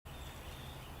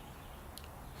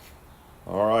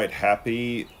All right,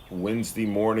 happy Wednesday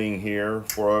morning here,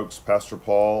 folks. Pastor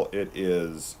Paul. It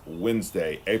is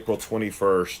Wednesday, April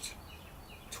 21st,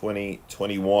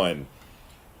 2021,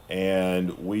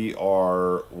 and we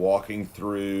are walking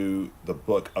through the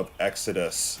book of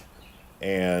Exodus,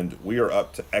 and we are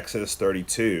up to Exodus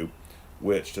 32,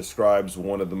 which describes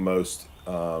one of the most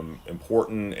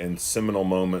important and seminal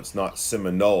moments, not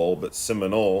seminole, but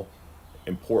seminal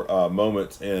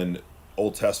moments in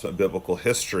Old Testament biblical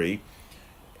history,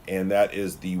 and that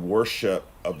is the worship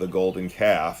of the golden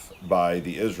calf by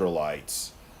the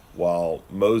Israelites while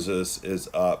Moses is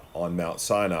up on Mount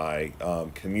Sinai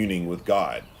communing with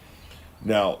God.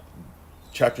 Now,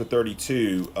 chapter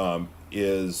 32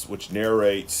 which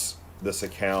narrates this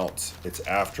account, its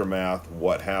aftermath,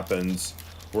 what happens.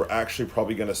 We're actually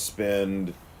probably going to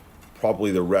spend probably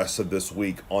the rest of this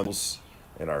week on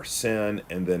and our sin,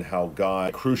 and then how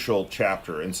God, crucial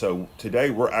chapter. And so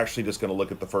today we're actually just going to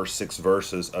look at the first 6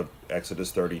 verses of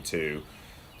Exodus 32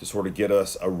 to sort of get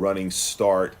us a running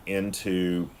start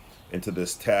into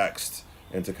this text,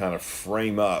 and to kind of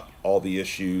frame up all the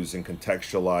issues and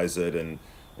contextualize it, and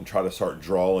try to start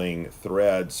drawing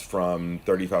threads from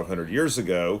 3,500 years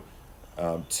ago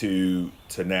to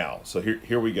now. So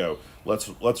here we go.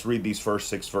 Let's read these first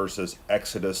 6 verses,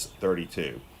 Exodus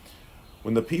 32.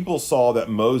 When the people saw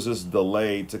that Moses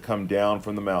delayed to come down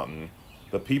from the mountain,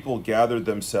 the people gathered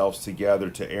themselves together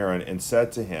to Aaron and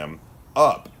said to him,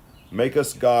 "Up, make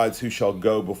us gods who shall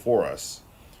go before us.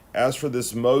 As for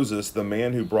this Moses, the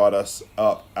man who brought us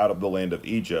up out of the land of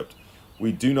Egypt,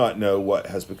 we do not know what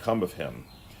has become of him."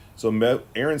 So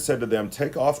Aaron said to them,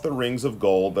 "Take off the rings of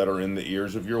gold that are in the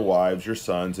ears of your wives, your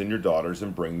sons, and your daughters,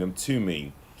 and bring them to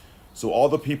me." So all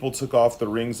the people took off the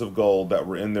rings of gold that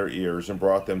were in their ears and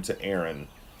brought them to Aaron.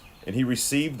 And he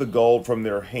received the gold from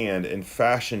their hand and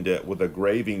fashioned it with a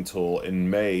graving tool and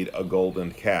made a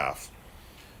golden calf.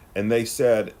 And they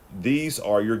said, "These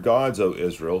are your gods, O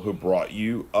Israel, who brought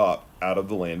you up out of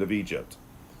the land of Egypt."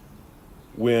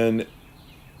 When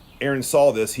Aaron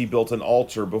saw this, he built an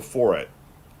altar before it.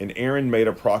 And Aaron made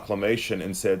a proclamation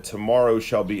and said, "Tomorrow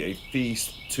shall be a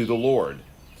feast to the Lord."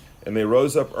 And they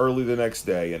rose up early the next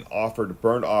day and offered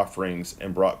burnt offerings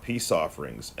and brought peace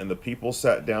offerings. And the people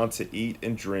sat down to eat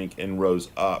and drink and rose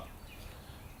up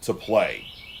to play.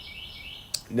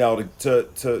 Now,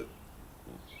 to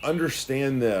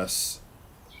understand this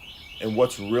and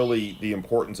what's really the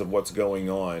importance of what's going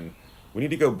on, we need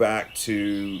to go back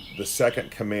to the second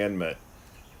commandment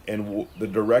and the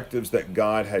directives that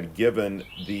God had given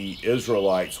the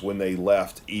Israelites when they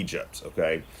left Egypt.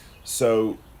 Okay,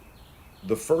 so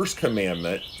the first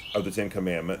commandment of the Ten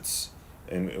Commandments,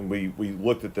 and we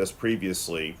looked at this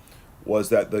previously, was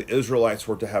that the Israelites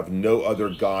were to have no other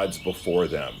gods before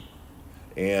them.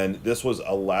 And this was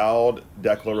a loud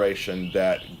declaration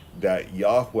that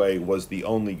Yahweh was the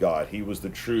only God. He was the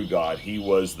true God. He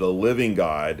was the living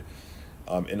God,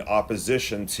 in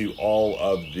opposition to all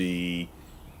of the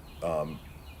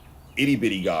itty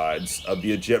bitty gods of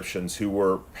the Egyptians, who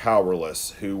were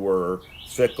powerless, who were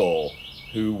fickle,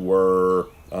 who were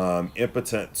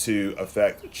impotent to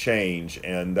affect change.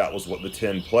 And that was what the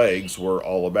 10 plagues were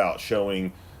all about,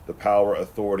 showing the power,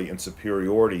 authority, and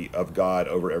superiority of God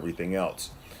over everything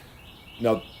else.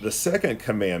 Now, the second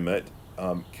commandment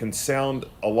can sound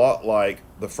a lot like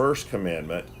the first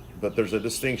commandment, but there's a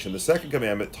distinction. The second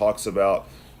commandment talks about,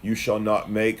 "You shall not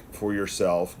make for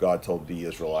yourself," God told the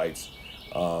Israelites,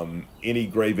 "any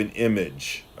graven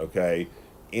image," okay,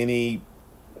 any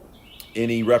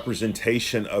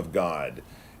representation of God.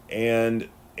 And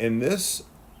in this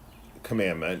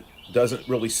commandment doesn't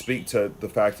really speak to the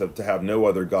fact of to have no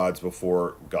other gods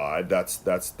before God. That's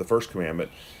the first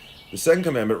commandment. The second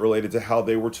commandment related to how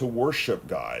they were to worship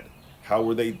God. How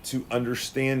were they to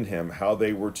understand him? How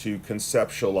they were to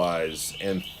conceptualize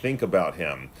and think about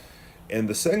him. And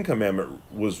the second commandment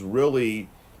was really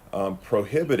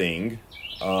prohibiting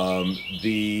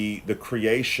the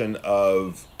creation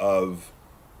of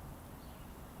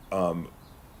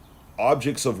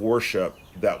objects of worship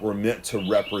that were meant to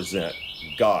represent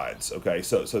gods. Okay,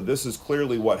 so this is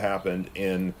clearly what happened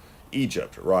in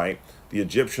Egypt, right? The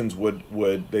Egyptians would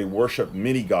they worship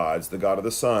many gods: the god of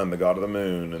the sun, the god of the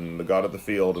moon, and the god of the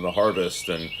field and the harvest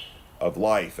and of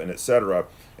life, and etc.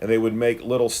 And they would make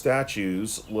little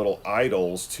statues, little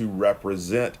idols, to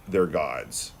represent their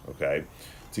gods, okay,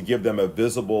 to give them a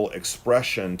visible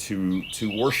expression to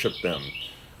worship them.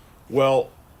 Well,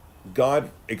 God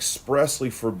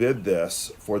expressly forbid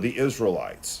this for the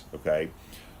Israelites, okay,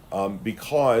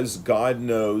 because God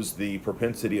knows the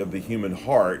propensity of the human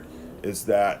heart is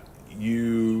that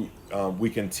we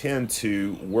can tend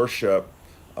to worship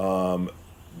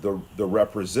the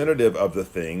representative of the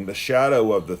thing, the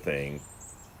shadow of the thing,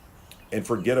 and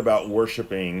forget about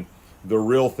worshiping the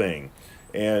real thing.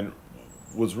 And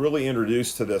was really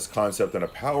introduced to this concept in a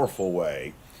powerful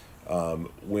way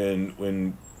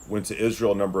when went to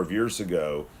Israel a number of years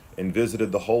ago and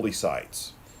visited the holy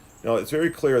sites. Now it's very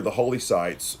clear the holy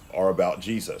sites are about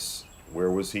Jesus.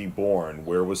 Where was he born?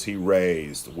 Where was he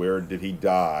raised? Where did he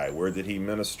die? Where did he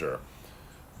minister?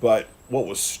 But what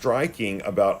was striking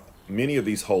about many of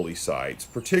these holy sites,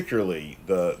 particularly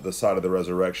the site of the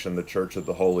resurrection, the Church of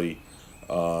the Holy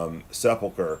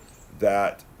Sepulchre,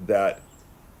 that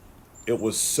it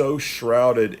was so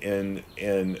shrouded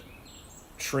in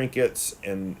trinkets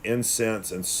and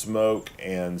incense and smoke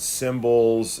and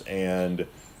symbols and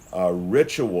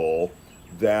ritual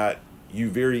that you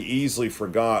very easily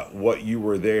forgot what you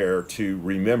were there to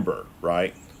remember,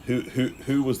 right?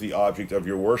 Who was the object of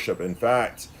your worship? In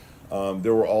fact,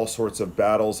 there were all sorts of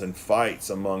battles and fights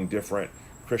among different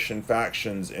Christian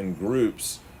factions and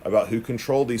groups about who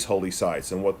controlled these holy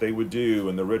sites and what they would do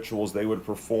and the rituals they would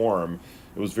perform.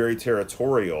 It was very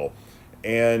territorial,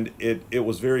 and it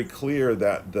was very clear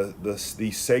that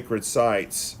these sacred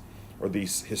sites or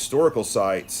these historical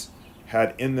sites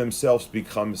had in themselves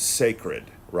become sacred,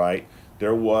 right?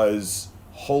 There was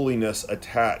holiness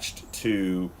attached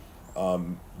to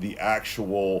the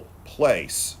actual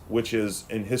place, which is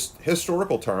in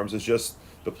historical terms is just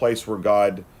the place where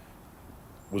God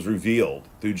was revealed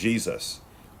through Jesus.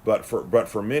 But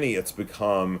for many, it's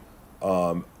become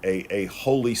a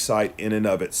holy site in and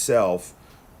of itself,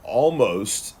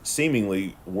 almost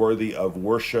seemingly worthy of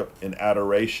worship and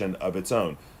adoration of its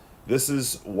own. This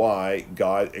is why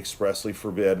God expressly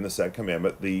forbid in the second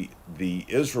commandment the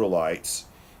Israelites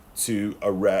to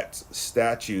erect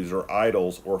statues or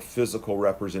idols or physical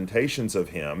representations of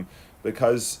him,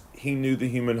 because he knew the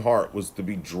human heart was to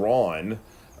be drawn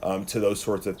to those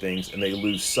sorts of things, and they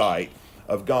lose sight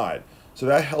of God. So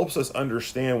that helps us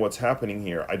understand what's happening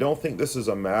here. I don't think this is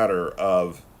a matter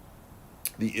of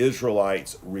the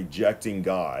Israelites rejecting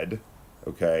God,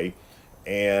 okay,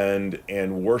 and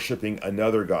worshiping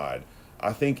another God.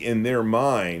 I think in their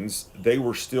minds they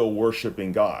were still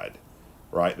worshiping God,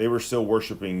 right? They were still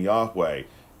worshiping Yahweh.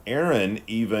 Aaron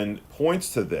even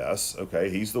points to this, okay?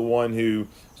 He's the one who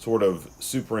sort of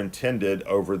superintended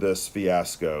over this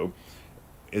fiasco.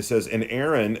 It says, and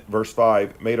Aaron, verse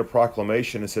 5, made a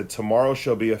proclamation and said, tomorrow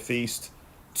shall be a feast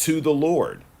to the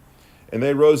Lord. And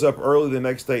they rose up early the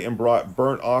next day and brought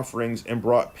burnt offerings and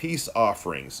brought peace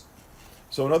offerings.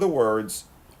 So in other words,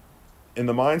 in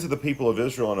the minds of the people of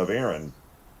Israel and of Aaron,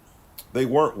 they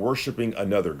weren't worshiping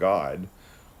another God.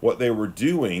 What they were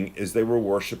doing is they were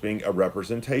worshiping a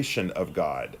representation of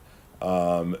God.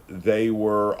 They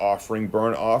were offering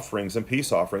burnt offerings and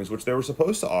peace offerings, which they were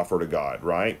supposed to offer to God,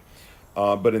 right?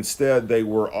 But instead they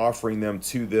were offering them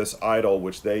to this idol,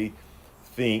 which they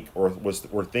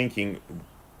were thinking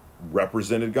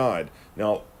represented God.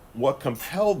 Now, what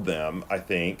compelled them, I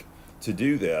think, to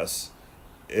do this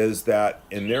is that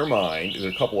in their mind, there's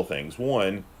a couple of things.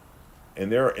 One, in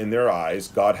their eyes,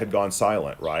 God had gone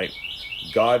silent, right?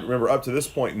 God, remember, up to this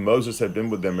point, Moses had been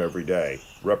with them every day,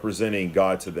 representing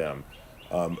God to them.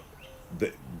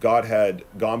 God had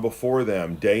gone before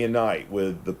them day and night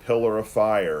with the pillar of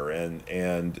fire and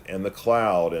the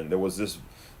cloud, and there was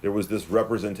this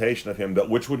representation of him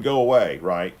which would go away,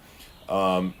 right?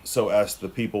 So as the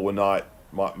people would not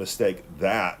mistake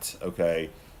that,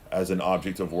 okay, as an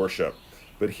object of worship.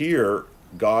 But here,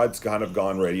 God's kind of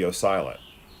gone radio silent.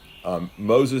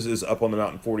 Moses is up on the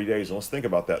mountain 40 days, and let's think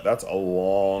about that. That's a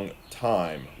long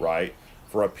time, right?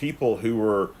 For a people who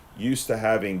were used to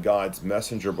having God's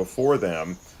messenger before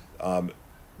them,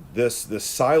 this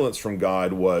silence from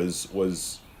God was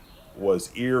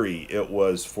eerie. It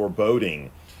was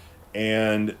foreboding,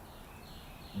 and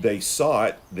they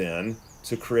sought then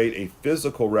to create a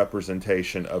physical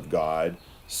representation of God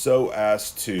so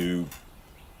as to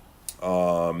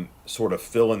sort of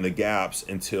fill in the gaps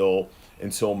until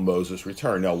Moses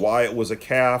returned. Now, why it was a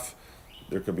calf,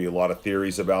 there could be a lot of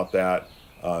theories about that.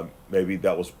 Maybe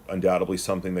that was undoubtedly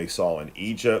something they saw in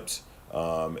Egypt,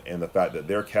 and the fact that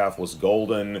their calf was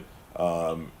golden.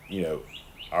 Our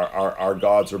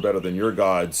gods are better than your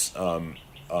gods,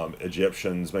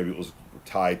 Egyptians. Maybe it was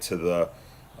tied to the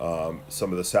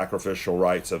some of the sacrificial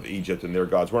rites of Egypt and their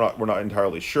gods. We're not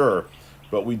entirely sure,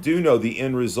 but we do know the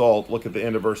end result. Look at the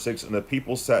end of verse 6. And the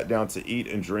people sat down to eat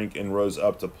and drink and rose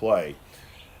up to play.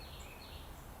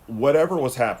 Whatever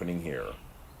was happening here,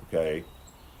 okay,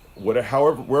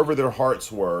 wherever their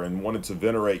hearts were and wanted to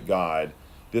venerate God,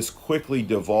 this quickly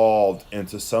devolved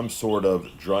into some sort of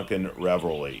drunken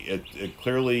revelry. It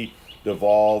clearly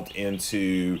devolved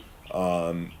into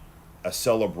a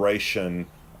celebration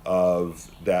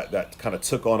of that kind of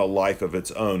took on a life of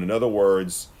its own. In other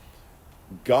words,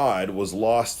 God was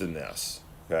lost in this,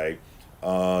 okay?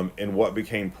 And what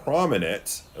became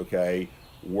prominent, okay,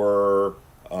 were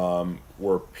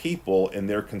people in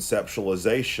their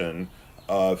conceptualization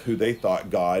of who they thought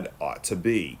God ought to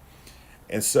be.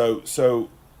 And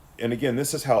and again,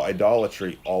 this is how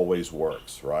idolatry always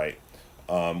works, right?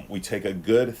 We take a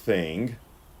good thing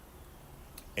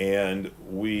and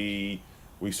we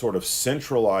sort of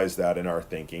centralize that in our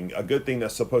thinking. A good thing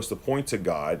that's supposed to point to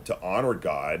God, to honor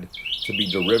God, to be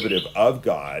derivative of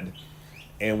God,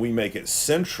 and we make it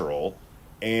central,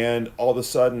 and all of a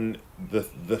sudden the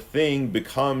thing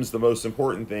becomes the most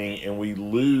important thing, and we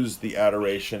lose the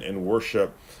adoration and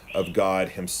worship of God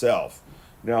himself.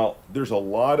 Now, there's a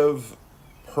lot of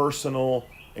personal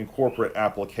and corporate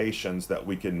applications that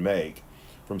we can make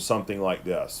from something like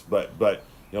this, but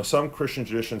some Christian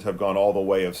traditions have gone all the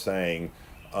way of saying,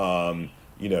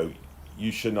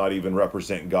 you should not even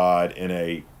represent God in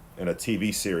a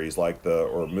TV series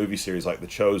or movie series like The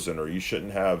Chosen, or you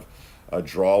shouldn't have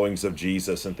drawings of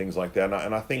Jesus and things like that.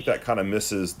 And I think that kind of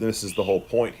misses the whole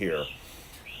point here.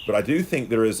 But I do think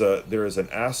there is an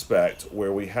aspect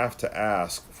where we have to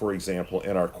ask, for example,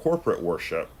 in our corporate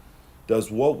worship, does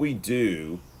what we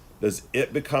do, does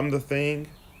it become the thing,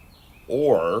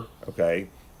 or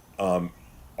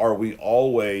are we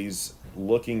always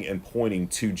looking and pointing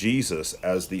to Jesus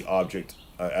as the object,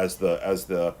 as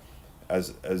the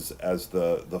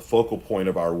focal point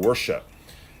of our worship?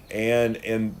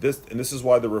 And this is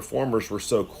why the reformers were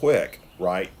so quick,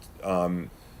 right,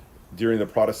 during the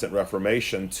Protestant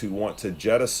Reformation, to want to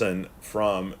jettison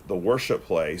from the worship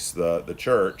place, the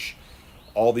church,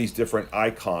 all these different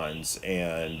icons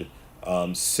and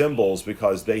symbols,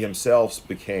 because they themselves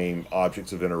became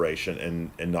objects of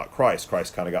veneration and not Christ.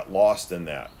 Christ kind of got lost in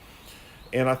that.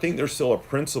 And I think there's still a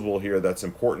principle here that's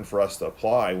important for us to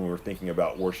apply when we're thinking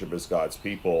about worship as God's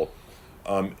people.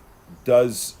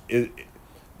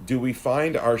 Do we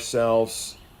find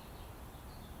ourselves,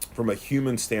 from a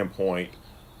human standpoint,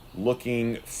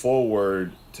 looking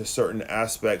forward to certain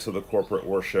aspects of the corporate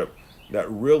worship that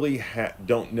really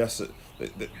don't necessarily,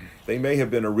 they may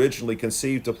have been originally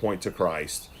conceived to point to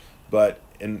Christ, but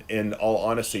in all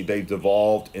honesty, they've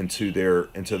devolved into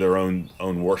their own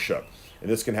worship. And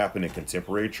this can happen in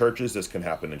contemporary churches. This can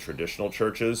happen in traditional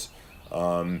churches.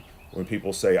 When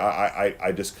people say,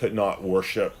 I just could not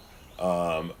worship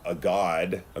a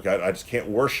God. Okay, I just can't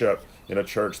worship in a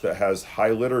church that has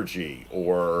high liturgy,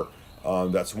 or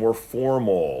that's more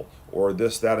formal, or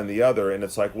this, that, and the other. And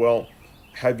it's like, well,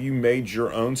 have you made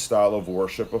your own style of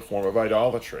worship a form of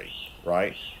idolatry,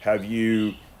 right? Have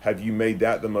you made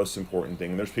that the most important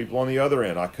thing? And there's people on the other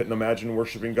end. I couldn't imagine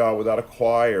worshiping God without a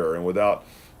choir and without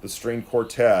the string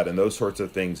quartet and those sorts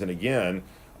of things. And again,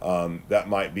 that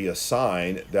might be a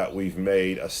sign that we've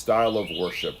made a style of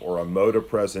worship or a mode of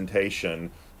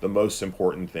presentation the most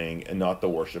important thing, and not the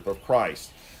worship of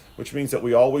Christ, which means that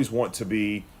we always want to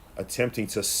be attempting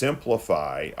to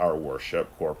simplify our worship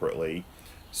corporately,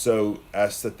 so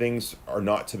as the things are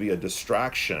not to be a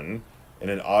distraction and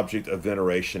an object of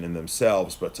veneration in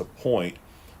themselves, but to point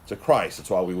to Christ. That's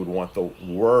why we would want the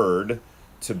Word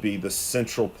to be the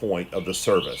central point of the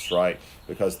service, right?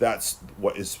 Because that's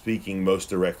what is speaking most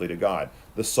directly to God.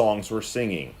 The songs we're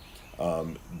singing,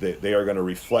 they are going to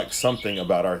reflect something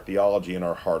about our theology and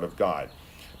our heart of God.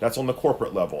 That's on the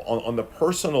corporate level. On the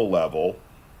personal level,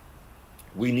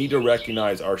 we need to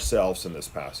recognize ourselves in this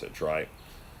passage, right?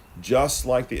 Just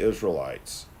like the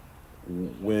Israelites,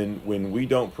 when we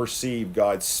don't perceive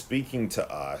God speaking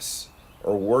to us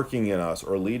or working in us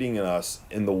or leading in us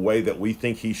in the way that we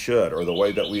think he should, or the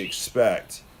way that we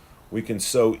expect, we can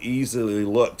so easily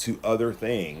look to other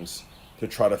things to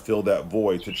try to fill that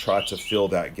void, to try to fill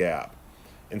that gap,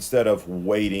 instead of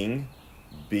waiting,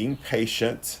 being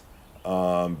patient,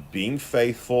 being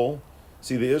faithful.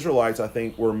 See, the Israelites, I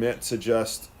think, were meant to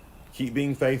just keep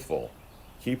being faithful,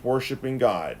 keep worshiping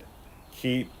God,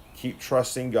 keep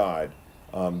trusting God.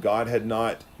 God had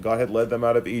led them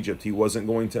out of Egypt. He wasn't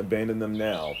going to abandon them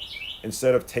now.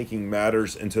 Instead of taking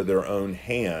matters into their own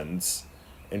hands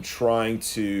and trying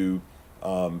to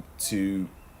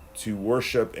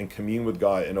worship and commune with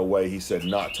God in a way he said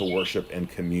not to worship and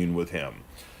commune with him.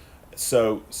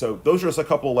 So those are just a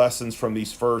couple lessons from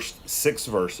these first 6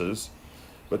 verses.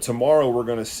 But tomorrow we're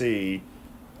going to see,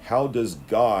 how does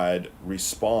God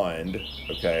respond,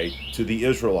 to the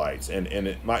Israelites? And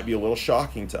it might be a little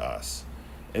shocking to us.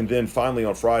 And then finally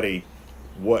on Friday,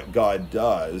 what God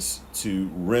does to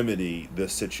remedy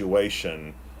this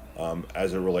situation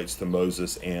as it relates to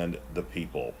Moses and the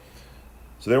people.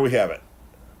 So there we have it.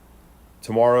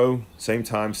 Tomorrow, same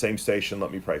time, same station,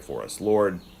 let me pray for us.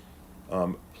 Lord,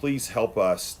 please help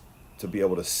us to be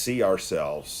able to see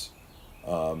ourselves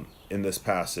in this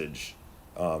passage,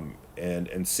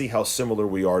 and see how similar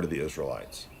we are to the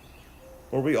Israelites.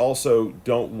 Lord, we also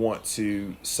don't want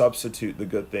to substitute the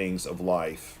good things of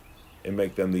life and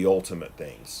make them the ultimate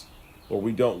things. Lord,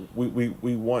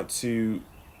 we want to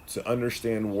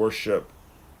understand, worship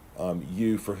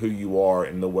you for who you are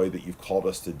and the way that you've called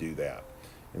us to do that.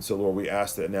 And so, Lord, we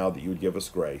ask that now that you would give us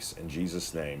grace. In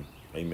Jesus' name,